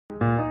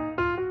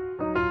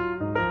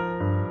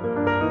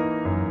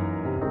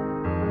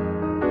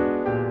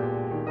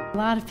A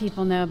lot of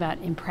people know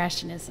about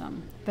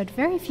Impressionism, but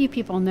very few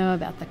people know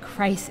about the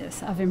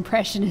crisis of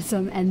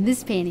Impressionism, and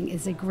this painting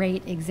is a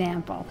great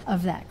example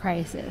of that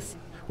crisis.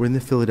 We're in the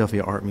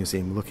Philadelphia Art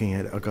Museum looking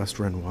at Auguste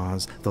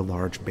Renoir's The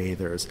Large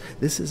Bathers.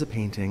 This is a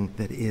painting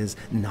that is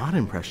not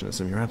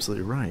Impressionism, you're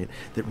absolutely right,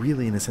 that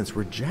really, in a sense,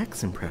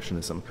 rejects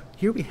Impressionism.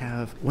 Here we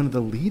have one of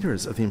the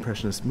leaders of the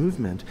Impressionist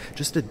movement,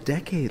 just a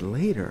decade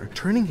later,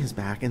 turning his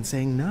back and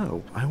saying,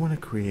 no, I want to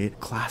create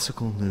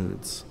classical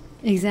nudes.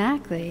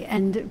 Exactly.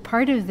 And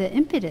part of the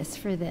impetus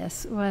for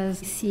this was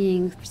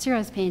seeing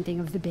Seurat's painting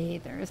of the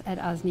bathers at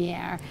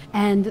Asnières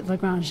and Le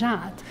Grand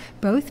Jatte,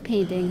 both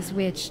paintings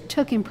which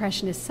took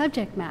Impressionist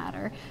subject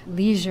matter,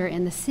 leisure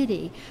in the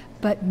city,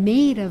 but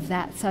made of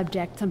that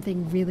subject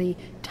something really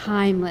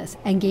timeless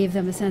and gave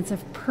them a sense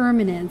of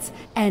permanence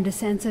and a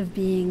sense of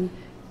being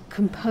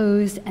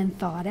composed and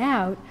thought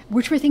out,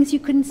 which were things you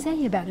couldn't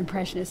say about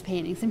Impressionist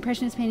paintings.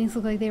 Impressionist paintings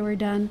look like they were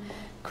done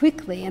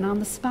quickly and on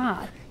the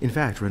spot. In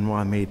fact,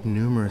 Renoir made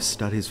numerous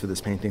studies for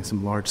this painting,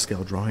 some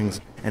large-scale drawings,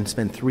 and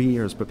spent 3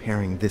 years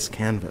preparing this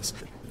canvas.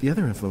 The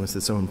other influence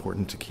that's so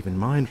important to keep in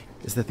mind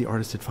is that the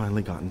artist had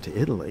finally gotten to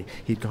Italy.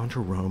 He'd gone to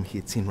Rome, he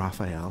had seen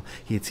Raphael,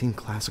 he had seen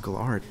classical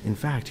art. In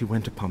fact, he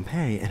went to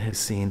Pompeii and had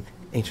seen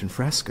ancient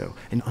fresco.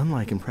 And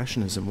unlike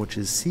Impressionism, which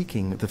is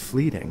seeking the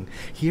fleeting,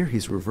 here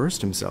he's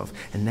reversed himself,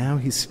 and now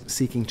he's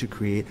seeking to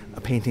create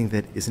a painting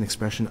that is an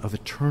expression of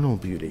eternal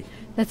beauty.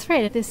 That's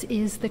right. This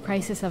is the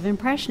crisis of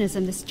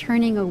Impressionism, this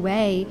turning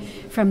away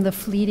from the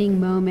fleeting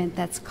moment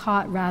that's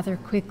caught rather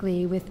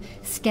quickly with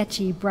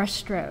sketchy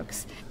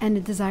brushstrokes, and a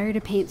desire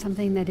to paint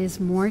something that is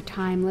more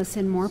timeless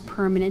and more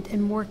permanent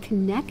and more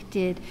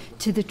connected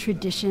to the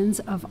traditions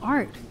of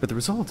art. But the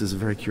result is a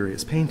very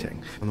curious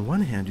painting. On the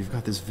one hand, you've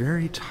got this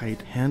very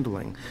tight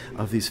handling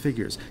of these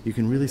figures. You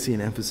can really see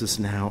an emphasis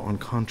now on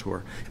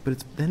contour, but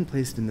it's then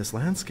placed in this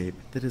landscape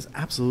that is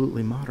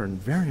absolutely modern,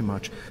 very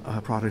much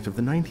a product of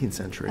the 19th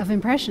century. Of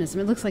Impressionism.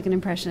 It looks like an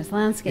Impressionist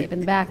landscape in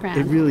the background.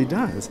 It really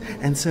does.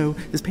 And so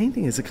this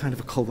painting is a kind of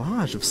a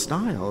collage of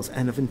styles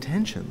and of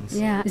intentions.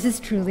 Yeah, this is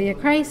truly a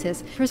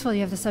crisis. First of all,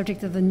 you have the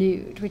subject of the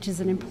nude, which is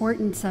an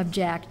important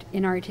subject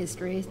in art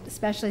history,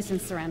 especially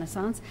since the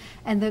Renaissance.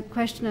 And the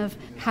question of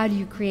how do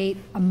you create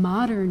a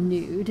modern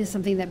nude is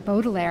something that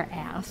Baudelaire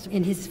asked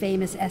in his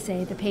famous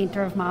essay, The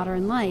Painter of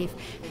Modern Life.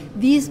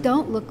 These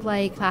don't look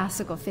like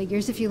classical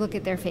figures. If you look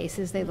at their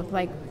faces, they look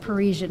like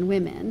Parisian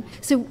women.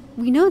 So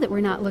we know that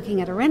we're not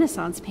looking at a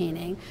Renaissance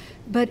painting,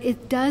 but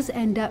it does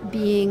end up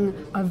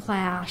being a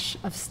clash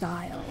of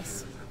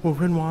styles. Well,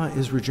 Renoir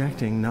is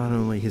rejecting not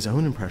only his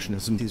own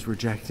Impressionism, he's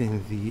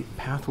rejecting the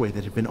pathway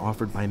that had been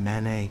offered by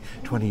Manet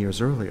 20 years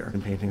earlier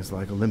in paintings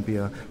like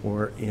Olympia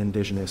or in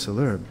Déjeuner sur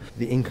l'herbe,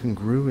 the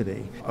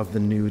incongruity of the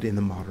nude in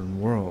the modern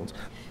world.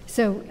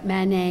 So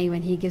Manet,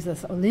 when he gives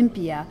us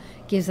Olympia,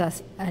 gives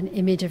us an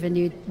image of a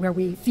nude where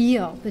we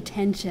feel the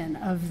tension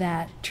of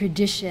that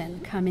tradition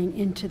coming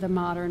into the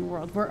modern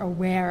world. We're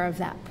aware of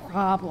that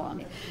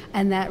problem,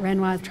 and that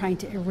Renoir is trying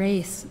to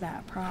erase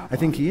that problem. I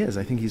think he is.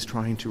 I think he's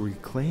trying to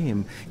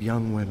reclaim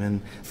young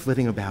women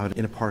flitting about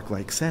in a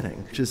park-like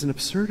setting, which is an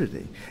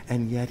absurdity.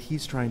 And yet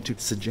he's trying to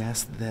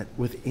suggest that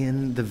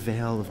within the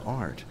veil of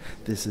art,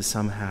 this is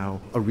somehow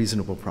a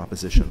reasonable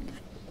proposition.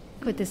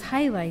 What this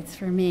highlights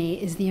for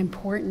me is the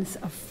importance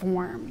of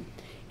form.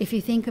 If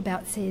you think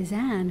about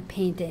Cézanne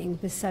painting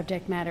the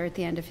subject matter at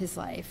the end of his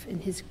life in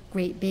his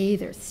Great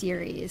Bather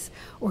series,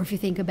 or if you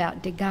think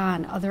about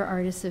Degas, other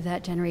artists of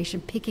that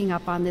generation picking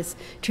up on this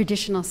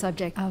traditional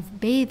subject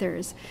of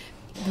bathers,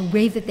 the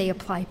way that they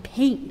apply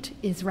paint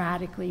is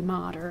radically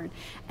modern.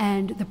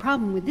 And the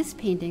problem with this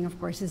painting, of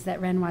course, is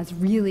that Renoir's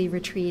really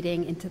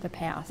retreating into the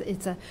past.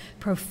 It's a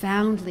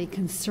profoundly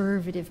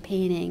conservative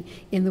painting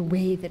in the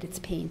way that it's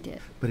painted.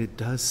 But it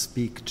does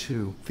speak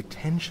to the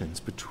tensions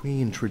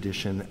between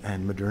tradition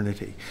and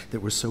modernity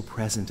that were so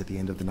present at the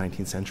end of the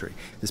 19th century.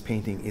 This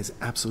painting is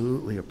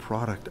absolutely a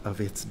product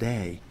of its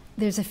day.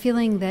 There's a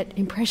feeling that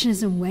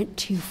Impressionism went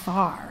too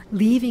far,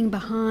 leaving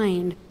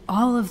behind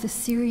all of the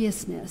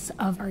seriousness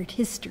of art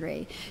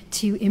history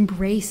to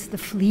embrace the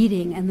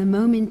fleeting and the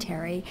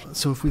momentary.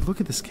 So if we look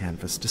at this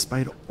canvas,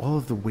 despite all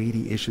of the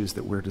weighty issues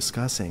that we're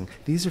discussing,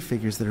 these are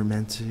figures that are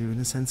meant to, in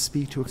a sense,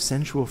 speak to a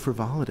sensual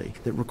frivolity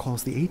that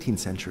recalls the 18th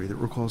century, that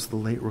recalls the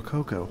late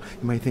Rococo.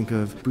 You might think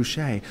of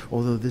Boucher,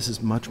 although this is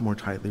much more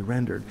tightly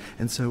rendered.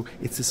 And so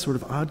it's this sort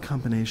of odd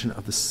combination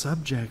of the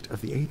subject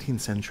of the 18th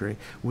century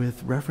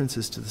with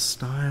references to the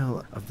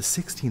style of the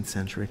 16th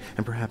century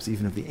and perhaps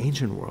even of the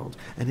ancient world.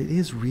 And it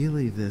is really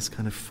this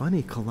kind of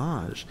funny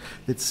collage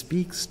that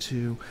speaks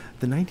to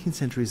the 19th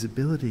century's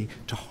ability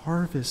to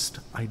harvest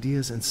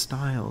ideas and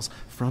styles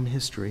from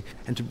history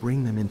and to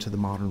bring them into the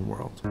modern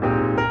world.